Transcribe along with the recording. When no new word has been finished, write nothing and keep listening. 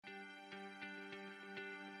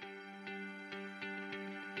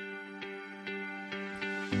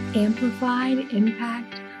amplified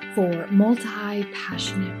impact for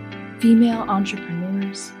multi-passionate female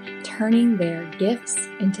entrepreneurs turning their gifts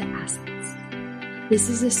into assets. This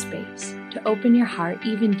is a space to open your heart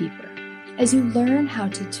even deeper as you learn how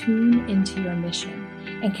to tune into your mission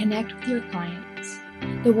and connect with your clients,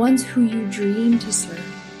 the ones who you dream to serve,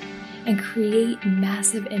 and create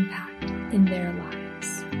massive impact in their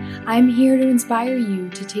lives. I'm here to inspire you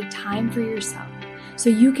to take time for yourself so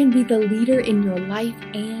you can be the leader in your life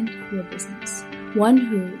and your business, one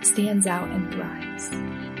who stands out and thrives.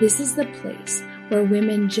 This is the place where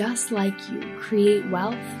women just like you create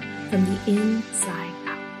wealth from the inside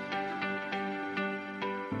out.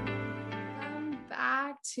 Welcome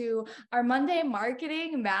back to our Monday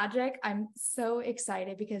Marketing Magic. I'm so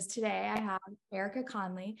excited because today I have Erika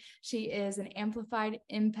Connolly. She is an Amplified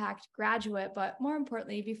Impact graduate, but more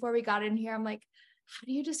importantly, before we got in here, I'm like, how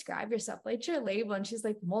do you describe yourself? What's your label? And she's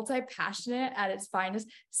like multi-passionate at its finest,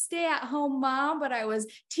 stay-at-home mom, but I was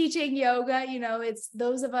teaching yoga. You know, it's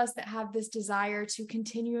those of us that have this desire to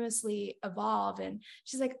continuously evolve. And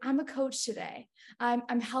she's like, I'm a coach today.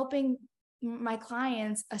 I'm helping my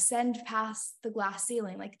clients ascend past the glass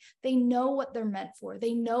ceiling. Like they know what they're meant for.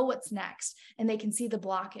 They know what's next and they can see the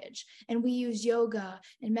blockage. And we use yoga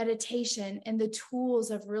and meditation and the tools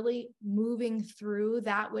of really moving through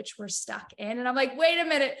that which we're stuck in. And I'm like, wait a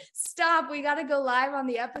minute, stop. We got to go live on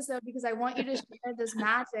the episode because I want you to share this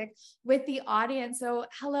magic with the audience. So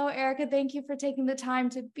hello, Erika. Thank you for taking the time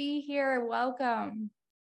to be here. Welcome.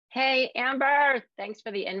 Hey, Amber. Thanks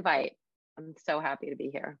for the invite. I'm so happy to be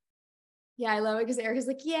here. Yeah, I love it because Erika's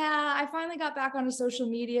like, yeah, I finally got back onto social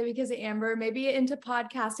media because of Amber, maybe into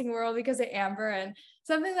podcasting world because of Amber. And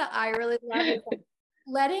something that I really love is like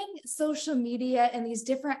letting social media and these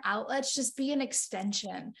different outlets just be an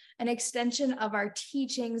extension of our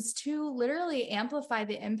teachings to literally amplify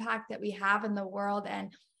the impact that we have in the world.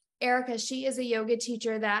 And Erika, she is a yoga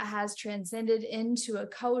teacher that has transcended into a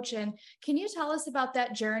coach. And can you tell us about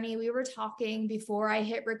that journey? We were talking before I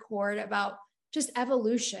hit record about just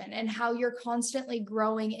evolution and how you're constantly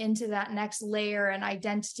growing into that next layer and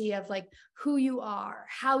identity of like who you are,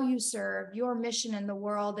 how you serve, your mission in the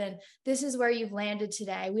world. And this is where you've landed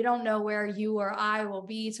today. We don't know where you or I will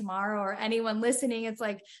be tomorrow or anyone listening. It's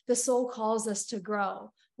like the soul calls us to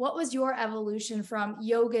grow. What was your evolution from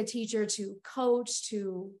yoga teacher to coach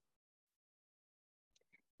to?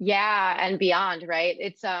 Yeah, and beyond, right?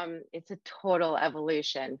 It's a total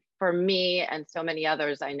evolution for me and so many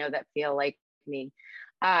others I know that feel like me.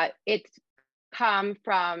 It's come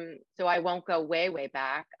from, so I won't go way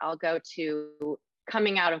back. I'll go to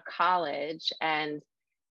coming out of college and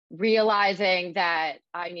realizing that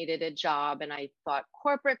I needed a job, and I thought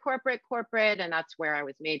corporate, and that's where I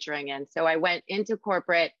was majoring in. So I went into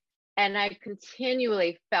corporate and I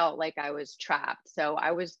continually felt like I was trapped. So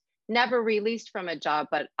I was never released from a job,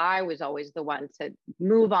 but I was always the one to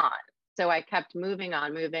move on. So I kept moving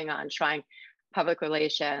on, trying public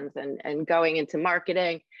relations and going into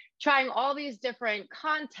marketing, trying all these different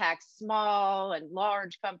contexts, small and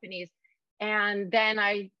large companies. And then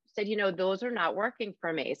I said, those are not working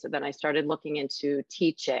for me. So then I started looking into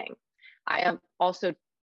teaching. I have also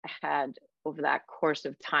had, over that course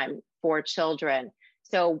of time, 4 children.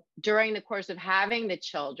 So during the course of having the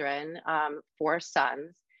children, 4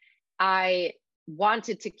 sons, I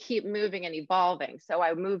wanted to keep moving and evolving. So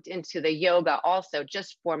I moved into the yoga also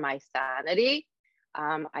just for my sanity.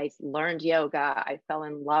 I learned yoga. I fell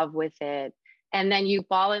in love with it. And then you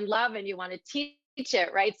fall in love and you want to teach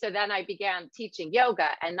it, right? So then I began teaching yoga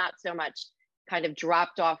and not so much kind of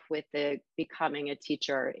dropped off with the becoming a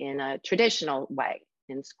teacher in a traditional way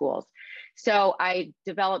in schools. So I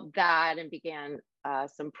developed that and began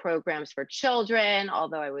some programs for children,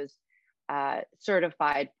 although I was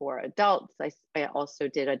certified for adults. I also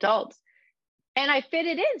did adults, and I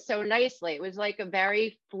fitted in so nicely. It was like a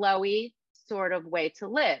very flowy sort of way to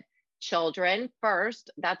live. Children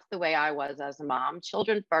first. That's the way I was as a mom.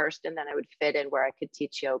 Children first, and then I would fit in where I could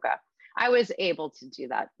teach yoga. I was able to do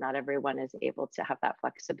that. Not everyone is able to have that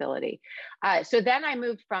flexibility. So then I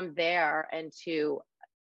moved from there into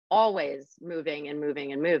always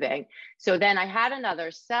moving. So then I had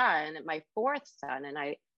another son, my 4th son, and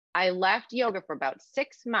I left yoga for about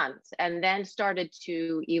 6 months and then started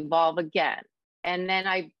to evolve again. And then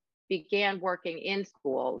I began working in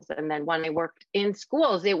schools. And then when I worked in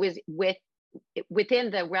schools, it was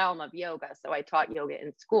within the realm of yoga. So I taught yoga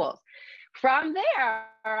in schools. From there,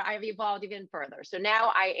 I've evolved even further. So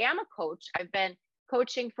now I am a coach. I've been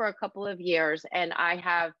coaching for a couple of years, and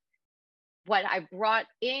what I brought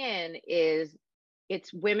in is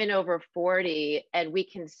it's women over 40, and we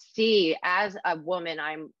can see, as a woman,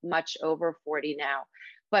 I'm much over 40 now.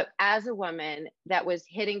 But as a woman that was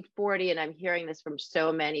hitting 40, and I'm hearing this from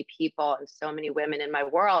so many people and so many women in my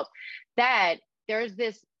world, that there's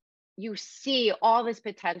this, you see all this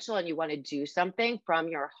potential and you want to do something from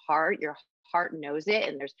your heart. Your heart knows it.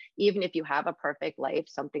 And there's, even if you have a perfect life,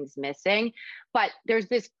 something's missing, but there's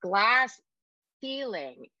this glass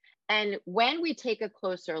ceiling. And when we take a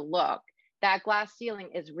closer look, that glass ceiling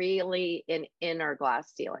is really an inner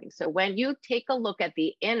glass ceiling. So when you take a look at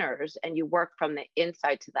the inners and you work from the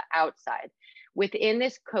inside to the outside, within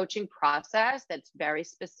this coaching process that's very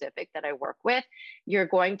specific that I work with, you're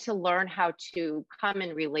going to learn how to come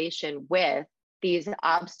in relation with these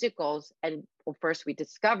obstacles. And well, first we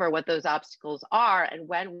discover what those obstacles are. And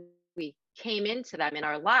when we came into them in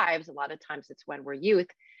our lives, a lot of times it's when we're youth,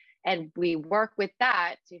 and we work with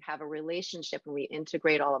that to have a relationship, and we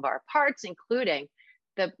integrate all of our parts, including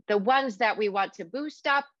the ones that we want to boost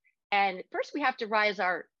up. And first we have to rise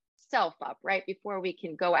ourself up, right? Before we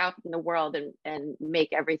can go out in the world and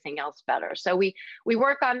make everything else better. So we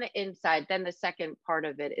work on the inside. Then the second part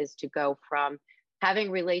of it is to go from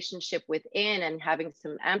having relationship within and having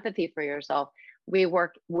some empathy for yourself. We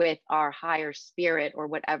work with our higher spirit, or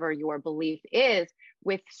whatever your belief is,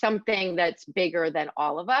 with something that's bigger than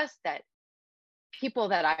all of us, that people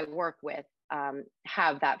that I work with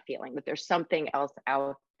have that feeling that there's something else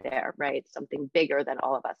out there, right? Something bigger than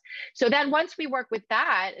all of us. So then once we work with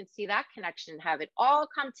that and see that connection, have it all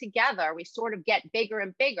come together, we sort of get bigger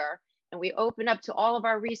and bigger, and we open up to all of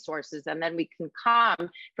our resources. And then we can come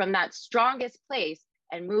from that strongest place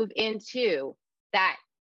and move into that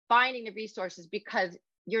finding the resources, because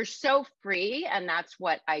you're so free. And that's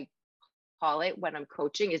what I call it when I'm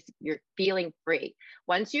coaching, is you're feeling free.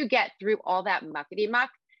 Once you get through all that muckety muck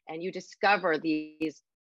and you discover these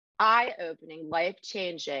eye-opening,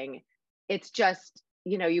 life-changing, it's just,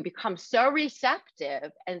 you become so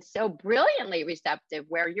receptive, and so brilliantly receptive,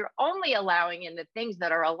 where you're only allowing in the things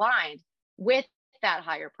that are aligned with that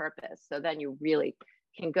higher purpose. So then you really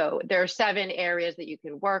can go. There are 7 areas that you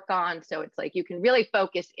can work on. So it's like you can really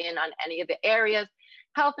focus in on any of the areas: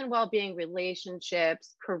 health and well-being,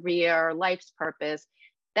 relationships, career, life's purpose.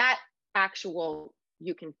 That actual,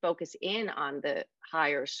 you can focus in on the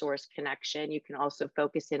higher source connection. You can also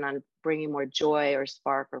focus in on bringing more joy or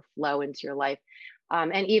spark or flow into your life.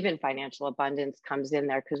 And even financial abundance comes in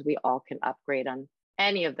there, because we all can upgrade on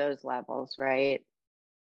any of those levels, right?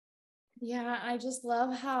 Yeah, I just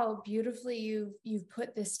love how beautifully you've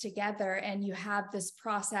put this together, and you have this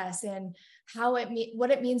process, and how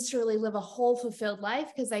what it means to really live a whole fulfilled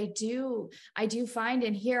life. Because I do find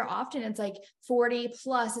and hear often, it's like 40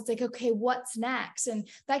 plus, it's like, okay, what's next? And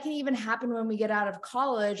that can even happen when we get out of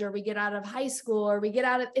college, or we get out of high school, or we get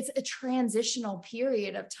out of, it's a transitional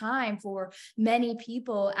period of time for many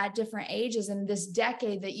people at different ages. And this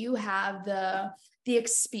decade that you have the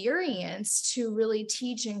experience to really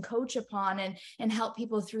teach and coach upon, and help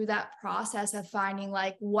people through that process of finding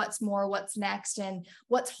like what's more, what's next, and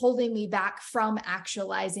what's holding me back from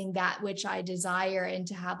actualizing that which I desire, and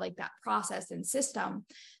to have like that process and system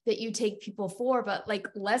that you take people for. But like,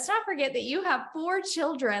 let's not forget that you have 4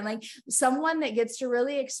 children, like someone that gets to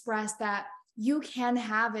really express that you can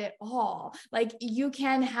have it all. Like, you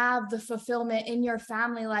can have the fulfillment in your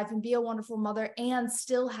family life and be a wonderful mother, and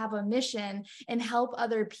still have a mission and help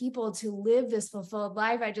other people to live this fulfilled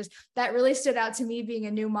life. That really stood out to me being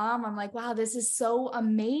a new mom. I'm like, wow, this is so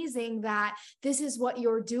amazing that this is what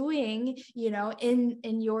you're doing,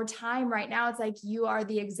 in your time right now. It's like, you are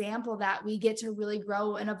the example that we get to really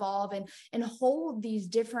grow and evolve and hold these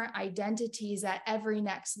different identities at every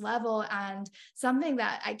next level. And something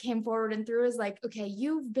that I came forward and through is like, okay,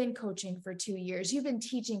 you've been coaching for 2 years, you've been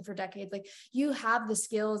teaching for decades, like you have the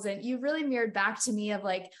skills, and you really mirrored back to me of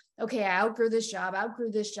like, okay, I outgrew this job,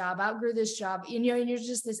 outgrew this job, outgrew this job. And you're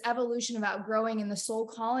just this evolution of outgrowing, and the soul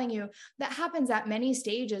calling you. That happens at many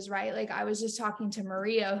stages, right? Like, I was just talking to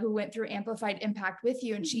Maria, who went through Amplified Impact with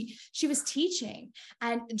you, and she was teaching.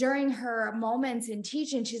 And during her moments in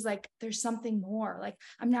teaching, she's like, there's something more. Like,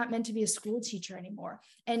 I'm not meant to be a school teacher anymore.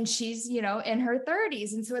 And she's, in her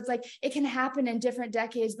 30s. And so it's like, it can happen in different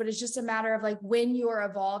decades, but it's just a matter of like, when you're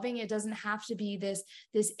evolving, it doesn't have to be this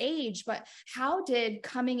age. But how did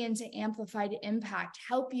coming into Amplified Impact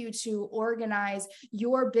help you to organize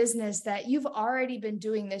your business, that you've already been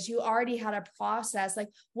doing this, you already had a process? Like,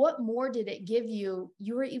 what more did it give you?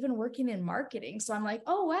 You were even working in marketing. So I'm like,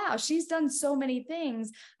 oh, wow, she's done so many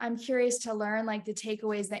things. I'm curious to learn like the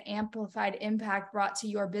takeaways that Amplified Impact brought to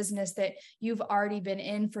your business that you've already been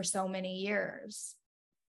in for so many years.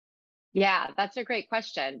 Yeah, that's a great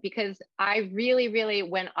question, because I really,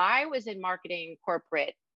 when I was in marketing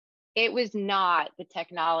corporate, it was not the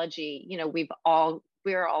technology. We've all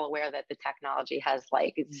we're all aware that the technology has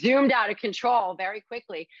like zoomed out of control very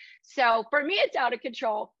quickly. So for me, it's out of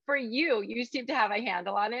control. For you, you seem to have a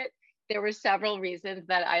handle on it. There were several reasons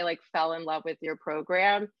that I like fell in love with your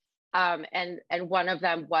program. And one of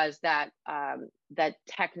them was that that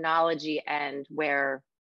technology end, where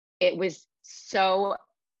it was so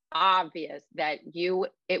obvious that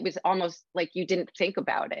it was almost like you didn't think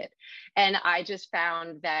about it. And I just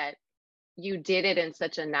found that you did it in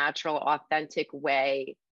such a natural, authentic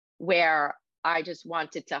way where I just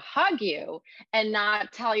wanted to hug you and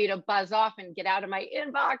not tell you to buzz off and get out of my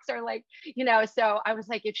inbox, or like, so I was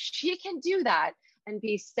like, if she can do that and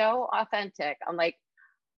be so authentic, I'm like,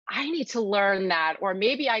 I need to learn that, or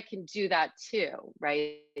maybe I can do that too.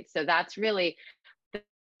 Right. So that's really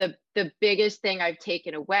the biggest thing I've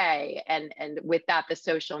taken away. And with that, the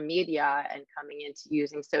social media, and coming into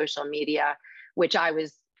using social media, which I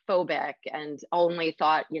was phobic and only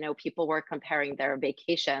thought, people were comparing their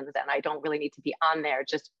vacations, and I don't really need to be on there,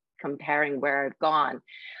 just comparing where I've gone.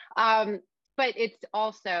 But it's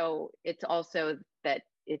also that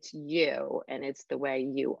it's you, and it's the way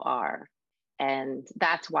you are. And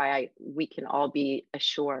that's why we can all be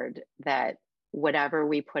assured that whatever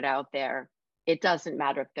we put out there, it doesn't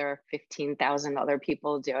matter if there are 15,000 other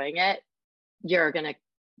people doing it, you're going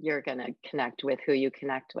to connect with who you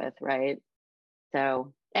connect with. Right.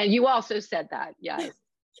 So, and you also said that. Yes.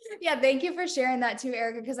 Yeah. Thank you for sharing that too,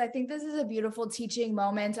 Erika, because I think this is a beautiful teaching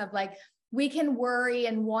moment of like, we can worry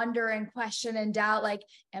and wonder and question and doubt, like,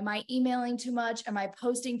 am I emailing too much? Am I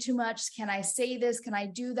posting too much? Can I say this? Can I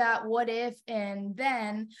do that? What if? And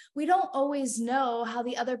then we don't always know how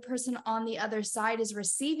the other person on the other side is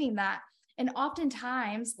receiving that. And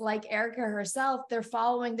oftentimes, like Erika herself, they're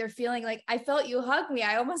feeling like, I felt you hug me.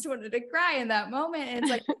 I almost wanted to cry in that moment. And it's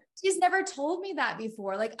like, she's never told me that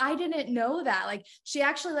before. Like, I didn't know that. Like, she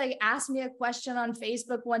actually like asked me a question on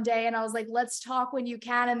Facebook one day, and I was like, let's talk when you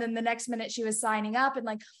can. And then the next minute she was signing up, and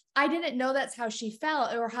like, I didn't know that's how she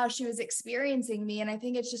felt or how she was experiencing me. And I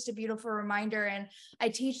think it's just a beautiful reminder. And I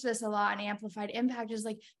teach this a lot in Amplified Impact, is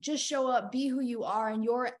like, just show up, be who you are, and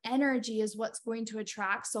your energy is what's going to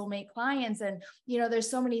attract soulmate clients. And,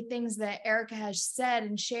 there's so many things that Erika has said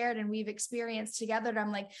and shared and we've experienced together. And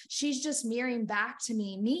I'm like, she's just mirroring back to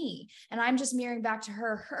me, and I'm just mirroring back to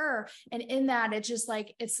her. And in that, it just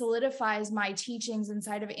like, it solidifies my teachings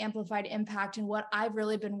inside of Amplified Impact and what I've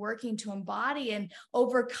really been working to embody and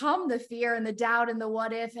overcome the fear and the doubt and the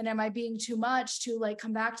what if, and am I being too much, to like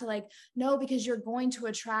come back to like, no, because you're going to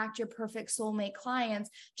attract your perfect soulmate clients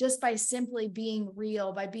just by simply being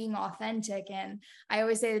real, by being authentic. And I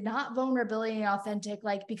always say, not vulnerability and authentic,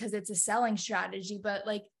 like because it's a selling strategy, but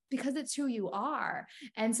like because it's who you are.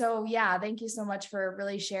 And so, yeah, thank you so much for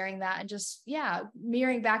really sharing that, and just,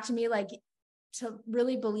 mirroring back to me, like, to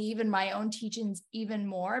really believe in my own teachings even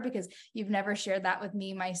more, because you've never shared that with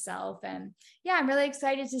me myself. And yeah, I'm really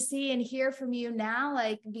excited to see and hear from you now,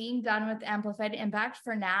 like being done with Amplified Impact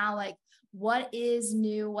for now, like what is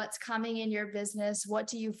new, what's coming in your business? What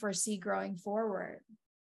do you foresee growing forward?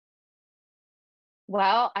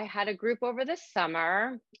 Well, I had a group over the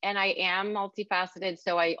summer, and I am multifaceted.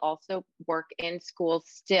 So I also work in schools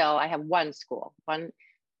still. I have one school,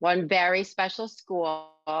 one very special school.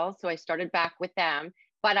 So I started back with them,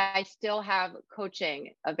 but I still have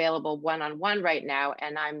coaching available one-on-one right now.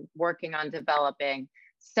 And I'm working on developing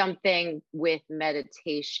something with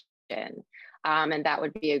meditation. And that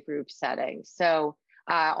would be a group setting. So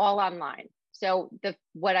all online. So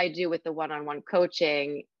what I do with the one-on-one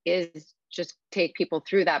coaching is just take people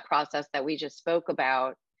through that process that we just spoke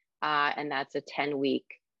about. And that's a 10-week,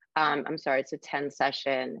 it's a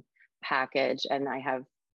 10-session package. And I have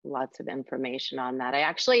lots of information on that. I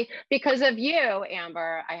actually, because of you,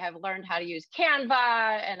 Amber, I have learned how to use Canva,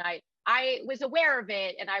 and I was aware of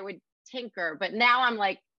it and I would tinker, but now I'm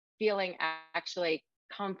like feeling actually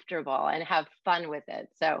comfortable and have fun with it.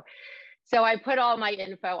 So I put all my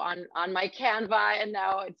info on my Canva, and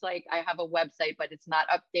now it's like I have a website, but it's not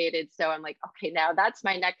updated. So I'm like, okay, now that's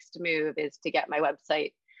my next move, is to get my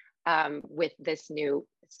website with this new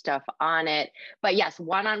stuff on it. But yes,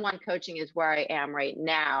 one-on-one coaching is where I am right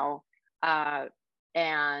now.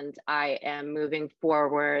 And I am moving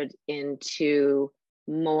forward into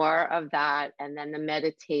more of that. And then the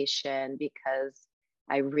meditation, because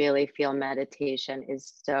I really feel meditation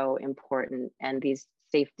is so important. And these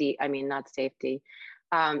not safety,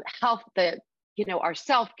 health, our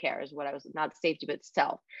self-care is what I was, not safety, but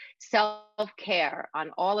self-care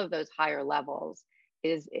on all of those higher levels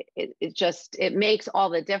it makes all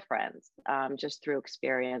the difference, just through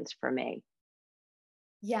experience for me.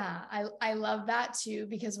 Yeah, I love that too,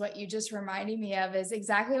 because what you just reminded me of is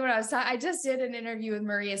exactly what I was talking. I just did an interview with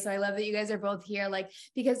Maria. So I love that you guys are both here, like,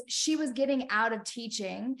 because she was getting out of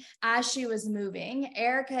teaching as she was moving.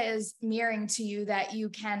 Erika is mirroring to you that you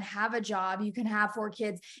can have a job, you can have 4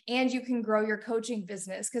 kids, and you can grow your coaching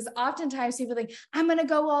business. Because oftentimes people think, I'm going to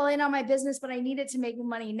go all in on my business, but I need it to make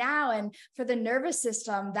money now. And for the nervous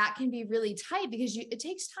system, that can be really tight because it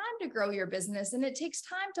takes time to grow your business, and it takes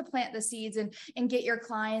time to plant the seeds and get your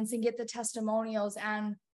clients and get the testimonials.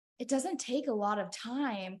 And it doesn't take a lot of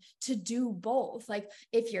time to do both. Like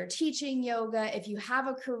if you're teaching yoga, if you have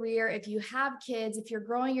a career, if you have kids, if you're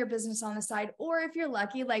growing your business on the side, or if you're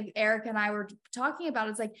lucky, like Eric and I were talking about,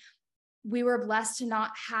 it's like we were blessed to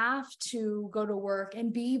not have to go to work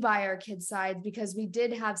and be by our kids' sides because we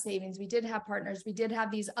did have savings, we did have partners, we did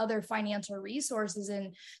have these other financial resources.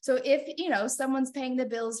 And so if, someone's paying the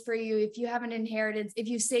bills for you, if you have an inheritance, if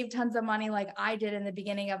you save tons of money, like I did in the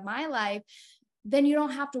beginning of my life, then you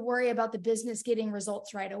don't have to worry about the business getting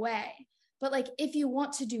results right away. But like, if you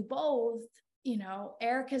want to do both,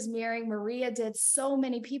 Erica's mirroring, Maria did, so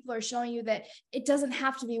many people are showing you that it doesn't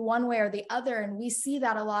have to be one way or the other. And we see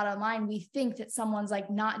that a lot online. We think that someone's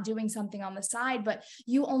like not doing something on the side, but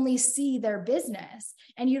you only see their business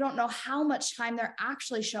and you don't know how much time they're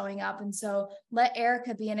actually showing up. And so let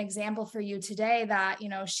Erika be an example for you today that,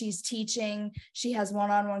 she's teaching, she has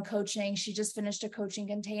one-on-one coaching. She just finished a coaching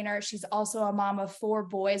container. She's also a mom of 4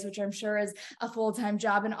 boys, which I'm sure is a full-time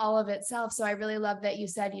job in all of itself. So I really love that you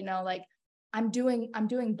said, like, I'm doing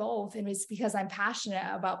both. And it's because I'm passionate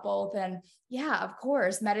about both. And yeah, of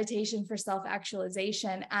course, meditation for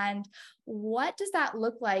self-actualization. And what does that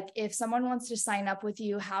look like if someone wants to sign up with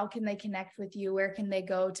you? How can they connect with you? Where can they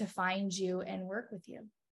go to find you and work with you?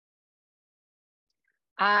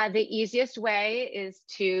 The easiest way is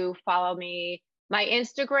to follow me. My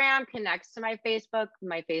Instagram connects to my Facebook.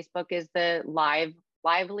 My Facebook is the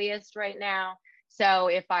liveliest right now. So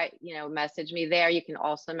if I, message me there, you can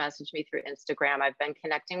also message me through Instagram. I've been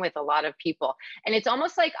connecting with a lot of people, and it's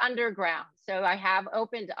almost like underground. So I have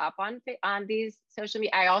opened up on these social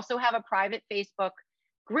media. I also have a private Facebook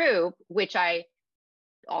group, which I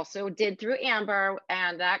also did through Amber,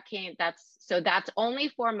 and that's only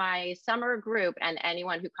for my summer group and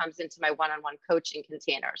anyone who comes into my one-on-one coaching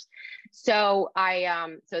containers. So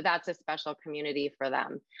so that's a special community for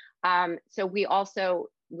them. So we also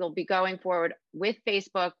will be going forward with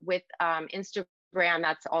Facebook, with Instagram,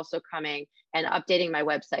 that's also coming, and updating my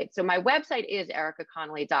website. So my website is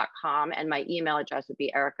erikaconnolly.com, and my email address would be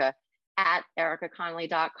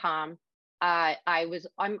erica@erikaconnolly.com.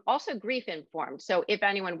 I'm also grief informed. So if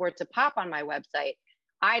anyone were to pop on my website,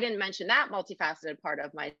 I didn't mention that multifaceted part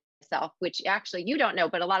of myself, which actually you don't know,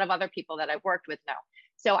 but a lot of other people that I've worked with know.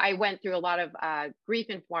 So I went through a lot of grief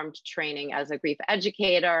informed training as a grief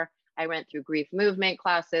educator. I went through grief movement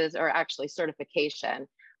classes, or actually certification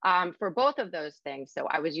for both of those things. So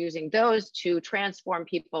I was using those to transform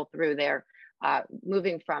people through their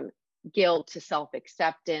moving from guilt to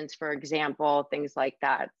self-acceptance, for example, things like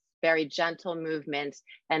that. Very gentle movements.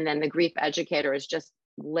 And then the grief educator is just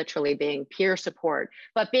literally being peer support,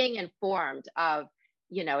 but being informed of,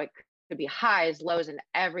 it could be highs, lows, and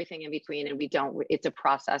everything in between. And it's a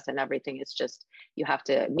process, and everything is just, you have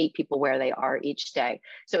to meet people where they are each day.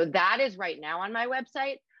 So that is right now on my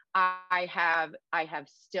website. I have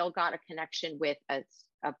still got a connection with a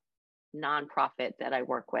nonprofit that I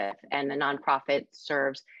work with, and the nonprofit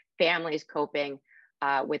serves families coping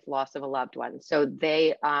with loss of a loved one. So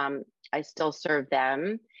I still serve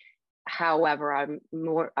them. However, I'm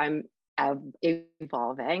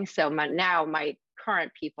evolving. So now my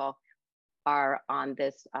current people are on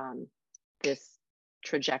this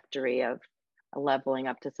trajectory of leveling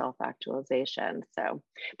up to self-actualization. So,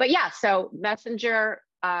 but yeah, so Messenger,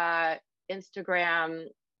 Instagram,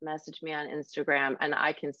 message me on Instagram, and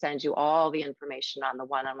I can send you all the information on the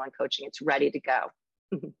one-on-one coaching. It's ready to go.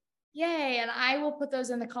 Yay. And I will put those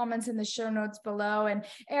in the comments in the show notes below. And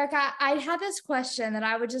Erika, I had this question that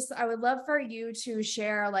I would love for you to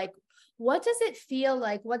share. Like, what does it feel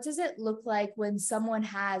like? What does it look like when someone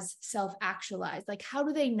has self-actualized? Like, how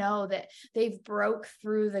do they know that they've broke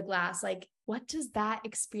through the glass? Like, what does that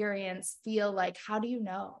experience feel like? How do you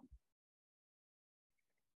know?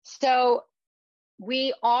 So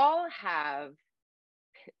we all have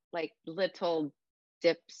like little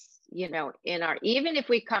dips, in our, even if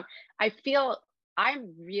we come,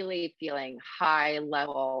 I'm really feeling high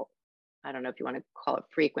level. I don't know if you want to call it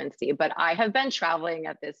frequency, but I have been traveling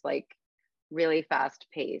at this like really fast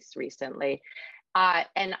pace recently.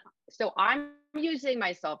 And so I'm using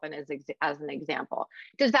myself as an example.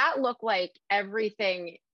 Does that look like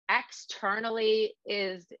everything externally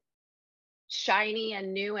is shiny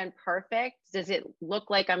and new and perfect? Does it look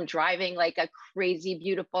like I'm driving like a crazy,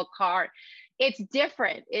 beautiful car? It's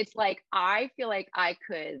different. It's like, I feel like I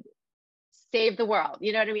could save the world.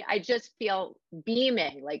 You know what I mean? I just feel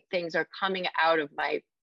beaming, like things are coming out of my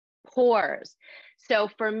pores. So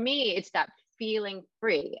for me, it's that feeling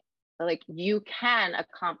free. Like you can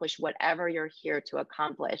accomplish whatever you're here to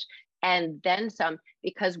accomplish and then some,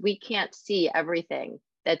 because we can't see everything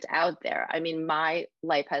that's out there. I mean, my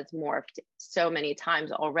life has morphed so many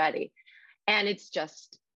times already. And it's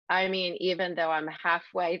just, I mean, even though I'm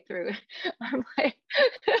halfway through, I'm like,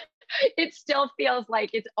 it still feels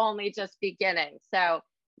like it's only just beginning. So,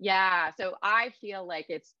 yeah. So I feel like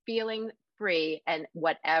it's feeling free, and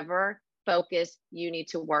whatever focus you need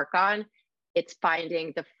to work on, it's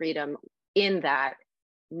finding the freedom in that,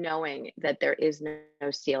 knowing that there is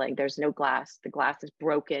no ceiling, there's no glass. The glass is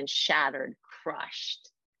broken, shattered, crushed,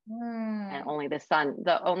 and Mm. only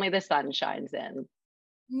the sun shines in.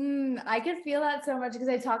 I could feel that so much because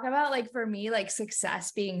I talk about like for me, like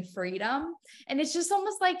success being freedom. And it's just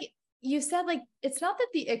almost like you said, like, it's not that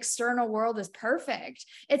the external world is perfect.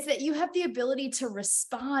 It's that you have the ability to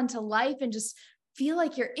respond to life and just feel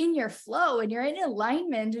like you're in your flow and you're in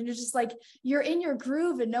alignment and you're just like, you're in your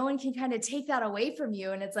groove and no one can kind of take that away from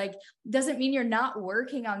you. And it's like, doesn't mean you're not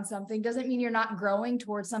working on something, doesn't mean you're not growing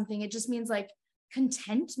towards something. It just means like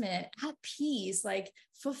contentment, at peace, like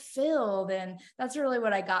fulfilled. And that's really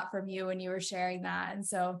what I got from you when you were sharing that. And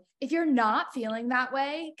so if you're not feeling that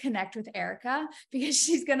way, connect with Erika because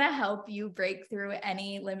she's going to help you break through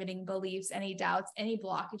any limiting beliefs, any doubts, any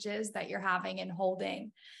blockages that you're having and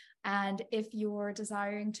holding. And if you're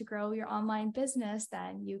desiring to grow your online business,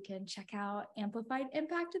 then you can check out Amplified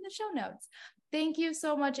Impact in the show notes. Thank you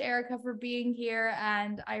so much, Erika, for being here.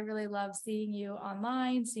 And I really love seeing you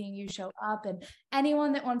online, seeing you show up. And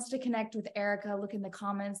anyone that wants to connect with Erika, look in the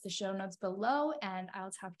comments, the show notes below, and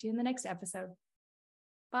I'll talk to you in the next episode.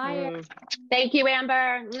 Bye. Thank you,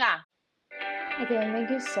 Amber. Mwah. Again,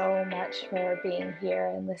 thank you so much for being here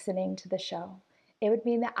and listening to the show. It would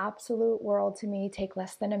mean the absolute world to me. Take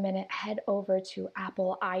less than a minute, head over to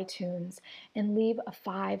Apple iTunes and leave a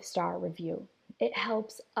 5-star review. It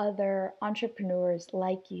helps other entrepreneurs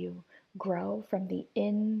like you grow from the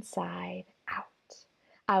inside out.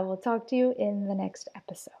 I will talk to you in the next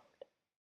episode.